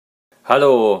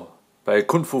Hallo bei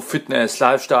Kung Fu Fitness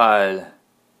Lifestyle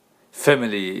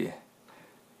Family,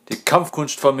 die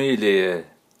Kampfkunstfamilie.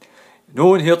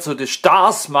 Nun hier zu den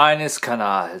Stars meines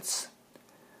Kanals.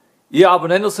 Ihr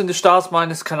Abonnenten sind die Stars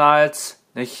meines Kanals,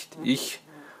 nicht ich.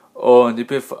 Und ich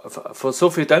bin für so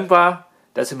viel dankbar,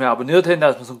 dass ihr mir abonniert habt,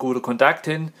 dass wir so einen guten Kontakt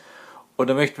haben. Und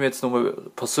da möchte ich mich jetzt nochmal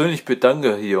persönlich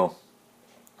bedanken hier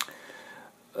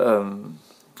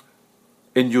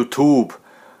in YouTube.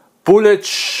 Bullet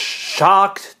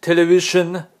Shark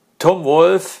Television, Tom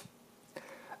Wolf,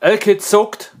 Elke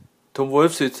zockt, Tom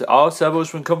Wolf sieht auch selber,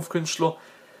 ist ein Kampfkünstler,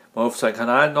 mal auf seinen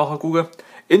Kanal nachher gucken.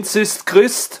 Insist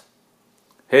Christ,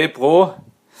 hey Bro,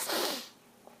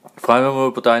 freuen wir mal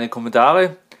über deine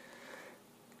Kommentare.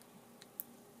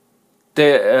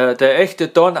 Der echte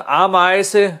Don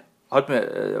Ameise,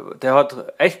 der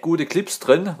hat echt gute Clips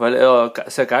drin, weil er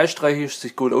sehr geistreich ist,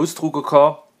 sich gut ausdrucken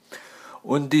kann.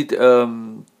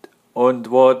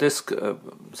 Und wo er das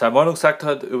seine Meinung gesagt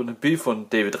hat über den Beef von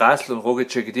David Russell und Roger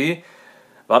JD,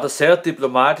 war das sehr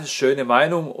diplomatisch, schöne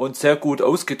Meinung und sehr gut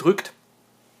ausgedrückt.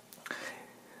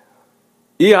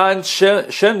 Ian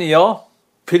Chenier,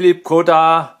 Philipp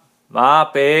Koda,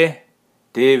 Mabe,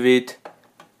 David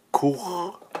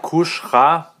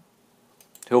Kuschra,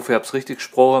 ich hoffe, ich habe es richtig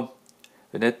gesprochen,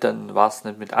 wenn nicht, dann war es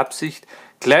nicht mit Absicht.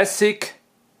 Classic,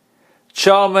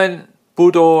 German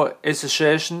Budo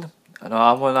Association,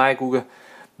 noch einmal reingucken,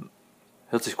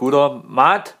 hört sich gut an.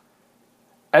 Matt,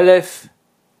 LF,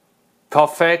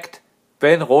 Perfekt,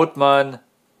 Ben Rothmann,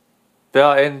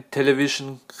 BRN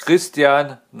Television,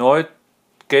 Christian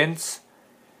Neugens,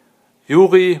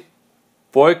 Juri,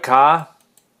 Boyka,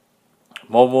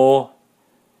 Momo,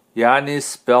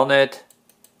 Janis, Bernett,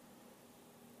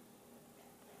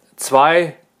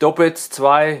 2, Doppels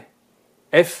 2,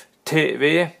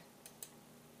 FTW,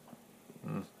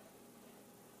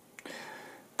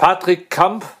 Patrick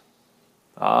Kamp,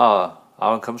 auch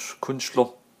ein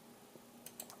Kampfkünstler,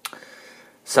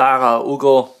 Sarah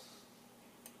Uger,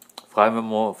 freuen wir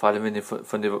mal, vor allem wenn ich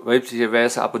von der weiblichen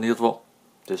Wesen abonniert wird,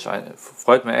 das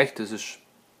freut mich echt, das ist,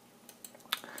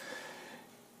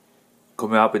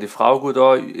 kommt mir auch bei die Frau gut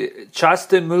an.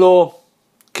 Justin Müller,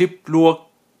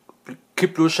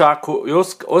 Kipluschak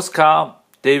Oskar,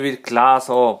 David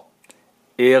Glaser,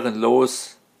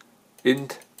 ehrenlos,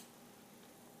 Int,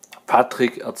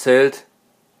 Patrick erzählt,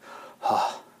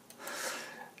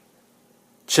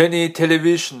 Jenny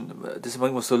Television, das ist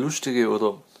manchmal so lustige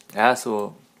oder ja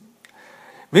so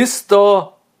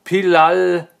Mr.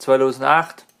 Pilal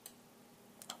 2008,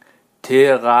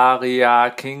 Terraria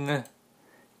King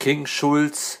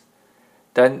Schulz,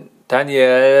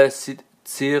 Daniel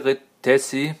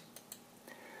Ciritesi,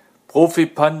 Profi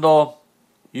Panda,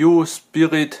 You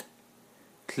Spirit,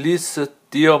 Glisse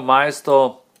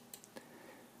Diermeister,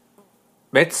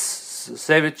 Metz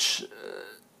Savage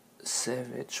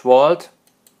Wald,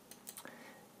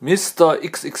 Mr.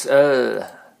 XXL,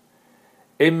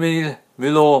 Emil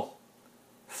Müller,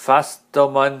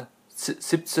 Fastermann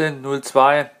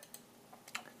 1702,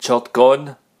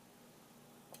 Shotgun,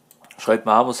 schreibt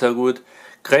man auch sehr gut,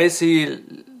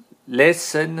 Crazy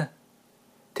Lesson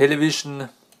Television,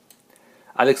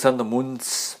 Alexander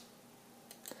Munz,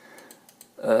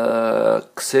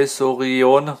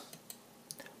 Xesorion,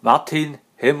 Martin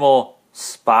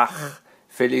Hemmersbach,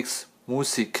 Felix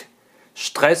Musik,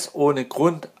 Stress ohne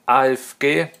Grund,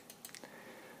 AFG,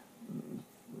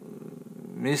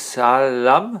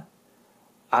 Misalam,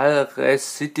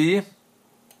 Al-Residi,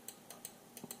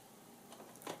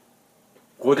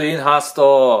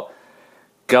 Proteinhaster,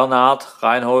 Gernard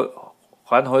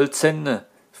Reinholzen,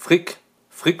 Frick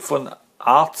von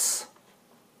Arz,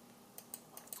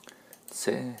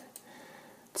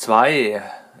 2,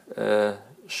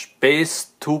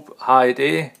 Space Tube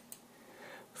HID,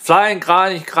 Flying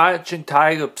Kranich Crouching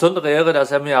Tiger, besondere Ehre,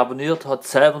 dass er mich abonniert hat,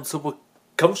 selber einen super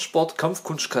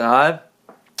Kampfkunstkanal.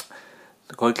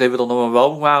 Da kann ich gleich wieder nochmal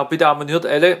Werbung machen. Bitte abonniert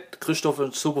alle. Christoph ist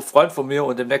ein super Freund von mir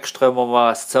und demnächst schreiben wir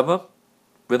mal was zusammen.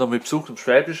 Wenn er mich besucht im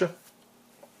Schwäbischen,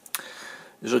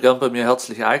 ist er gern bei mir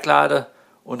herzlich eingeladen.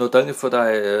 Und noch danke für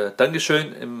dein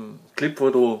Dankeschön im Clip, wo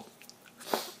du,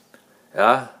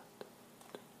 ja,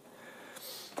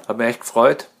 hat mich echt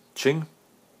gefreut. Ching.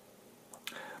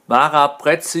 Mara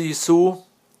Prezzi Su,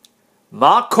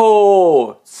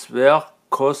 Marco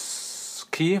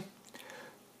Zwerkowski,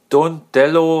 Don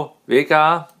Dello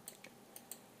Vega,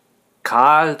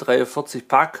 Karl 43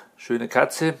 Pack, schöne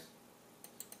Katze,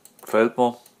 gefällt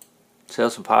mir, sehr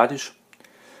sympathisch.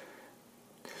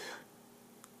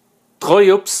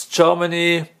 Trojups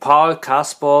Germany, Paul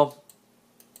Kasper,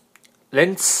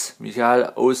 Lenz,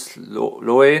 Michael aus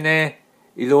Loene,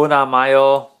 Ilona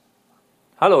Meyer,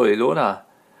 hallo Ilona,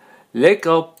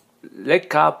 Lecker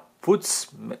Putz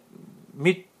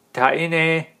mit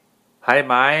Taine, Hai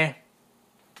Mai,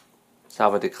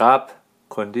 Sava de Grab,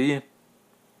 Kondi,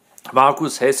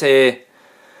 Markus Hesse,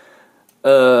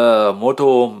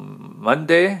 Motto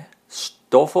Mande,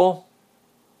 Stoffer,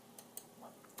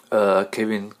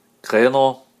 Kevin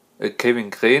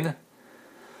Krähn,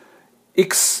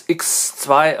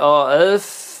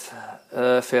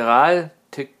 XX2R11, Feral,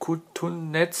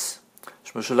 Tekutunnetz,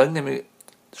 ich mir schon lange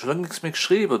nichts mehr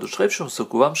geschrieben, du schreibst schon so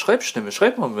gut, warum schreibst du nicht mehr,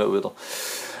 schreib mal mir wieder.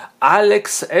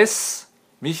 Alex S.,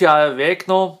 Michael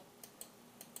Wegner,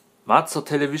 Matzer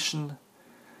Television,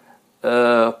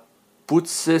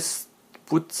 Butzes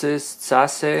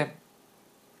Zasse,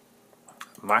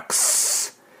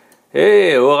 Max,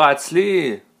 hey,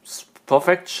 Horazli,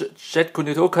 perfekt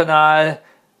Chat-Konditor-Kanal,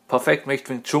 perfekt Mächt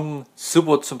Wing Chun,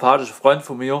 super sympathischer Freund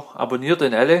von mir, abonniert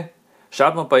den alle,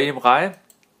 schaut mal bei ihm rein.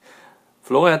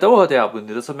 Florian Dau hat er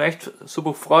abonniert, das hat mich echt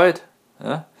super gefreut.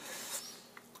 Ja?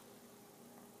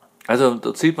 Also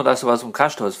da sieht man, dass du was vom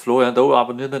Kasten hast. Florian Dau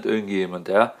abonniert nicht irgendjemand.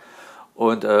 Ja?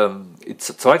 Und ich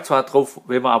zeige zwar drauf,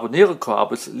 wenn man abonnieren kann,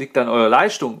 aber es liegt an eurer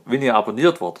Leistung, wenn ihr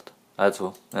abonniert werdet.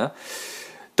 Also, ja.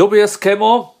 Tobias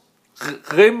Kemmer,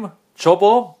 Rim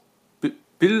Jobber,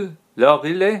 Bill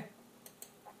Larille,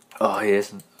 oh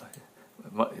Jesus,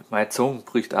 meine Zunge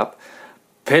bricht ab.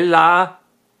 Pella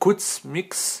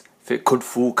Kutzmix für Kung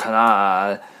Fu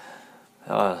Kanal.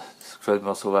 Ja, das gefällt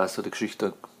mir sowas, so die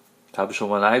Geschichte. Habe ich schon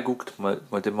mal reingeguckt, mal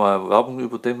Werbung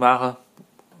über den machen.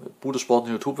 Brudersport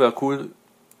in YouTube wäre cool.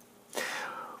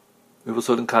 Über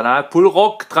so den Kanal.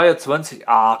 Pullrock 23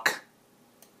 Arc.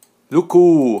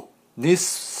 Luku,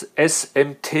 Nis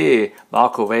SMT,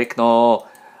 Marco Wegner,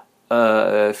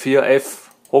 4F,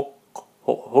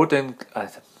 Hoden,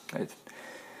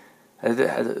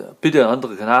 bitte ein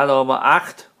anderer Kanalnummer,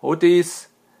 8, Hodis,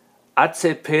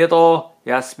 AC Peter,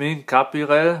 Jasmin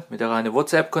Capirel, mit der eine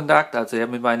WhatsApp-Kontakt, also ich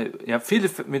habe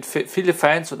viele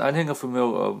Fans und Anhänger von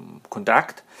mir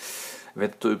Kontakt,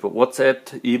 entweder über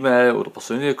WhatsApp, E-Mail oder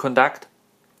persönlicher Kontakt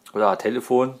oder auch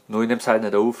Telefon, nur ich nehme es halt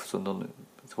nicht auf, sondern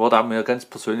es wurde auch mir ganz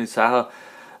persönliche Sachen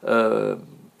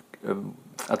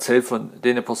erzählt von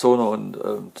den Personen und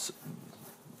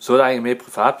soll eigentlich mehr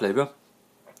privat bleiben.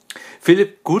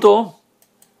 Philipp Guter,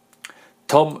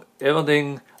 Tom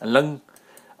Everding, ein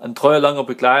treuer langer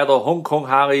Begleiter, Hongkong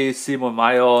Harry, Simon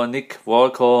Meyer, Nick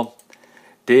Walker,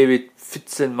 David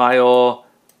Fitzenmeier,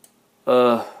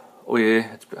 oh je,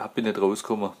 jetzt bin ich nicht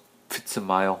rausgekommen,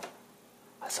 Fitzenmeier,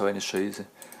 so eine Scheiße,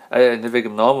 nicht wegen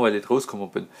dem Namen, weil ich nicht rausgekommen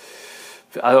bin.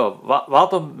 Also,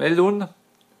 Walter Melun,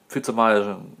 Fitzenmeier ist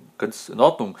schon ganz in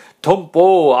Ordnung. Tom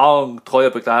Bo, auch ein treuer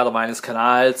Begleiter meines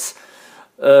Kanals.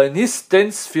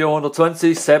 Nistens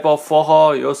 420, Sepper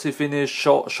Focher, Josephine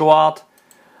Schoart,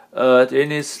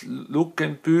 Dennis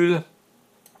Luckenbühl,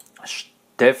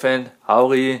 Steffen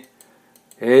Hauri,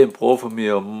 hey, ein Pro von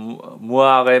mir,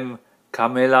 Muarem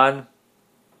Kamelan,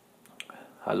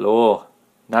 hallo,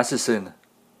 Nassisen,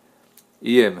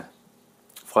 Iem.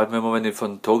 Freut mich immer, wenn ich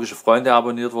von türkischen Freunden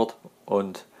abonniert wird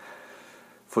und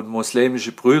von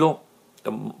muslimischen Brüdern.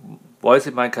 Dann weiß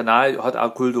ich, mein Kanal hat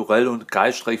auch kulturell und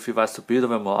geistreich viel was zu bieten,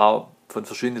 wenn man auch von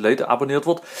verschiedenen Leuten abonniert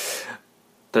wird.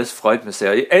 Das freut mich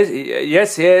sehr.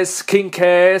 Yes, King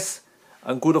Cass,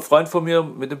 ein guter Freund von mir,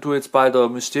 mit dem du jetzt bald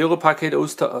ein Mysterio-Paket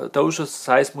austauschen. Das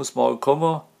heißt, muss morgen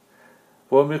kommen,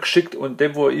 wo er mir geschickt und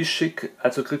dem, wo ich schicke,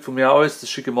 also kriegt von mir aus, das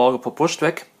schicke ich morgen per Post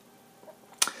weg.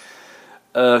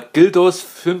 Gildos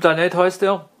Filmplanet heißt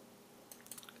der.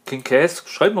 King Cass,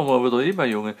 schreiben wir mal wieder E-Mail,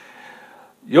 Junge.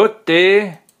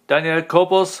 JD, Daniel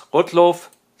Koppers, Rottloff,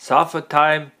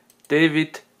 Safetime,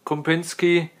 David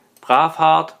Kompinski,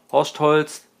 Bravhart,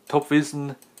 Horstholz,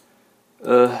 Topwissen,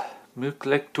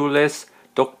 Myklektules,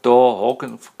 Dr.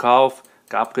 Horgenkauf,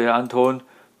 Gabriel Anton,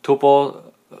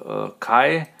 Tupper,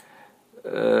 Kai,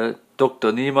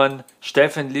 Dr. Niemann,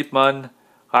 Steffen Liebmann,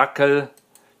 Rackel,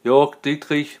 Jörg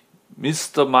Dietrich,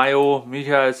 Mr. Mayo,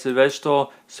 Michael Silvester,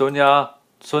 Sonja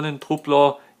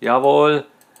Sonnentruppler, jawohl,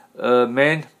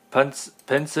 Man,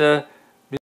 Penze,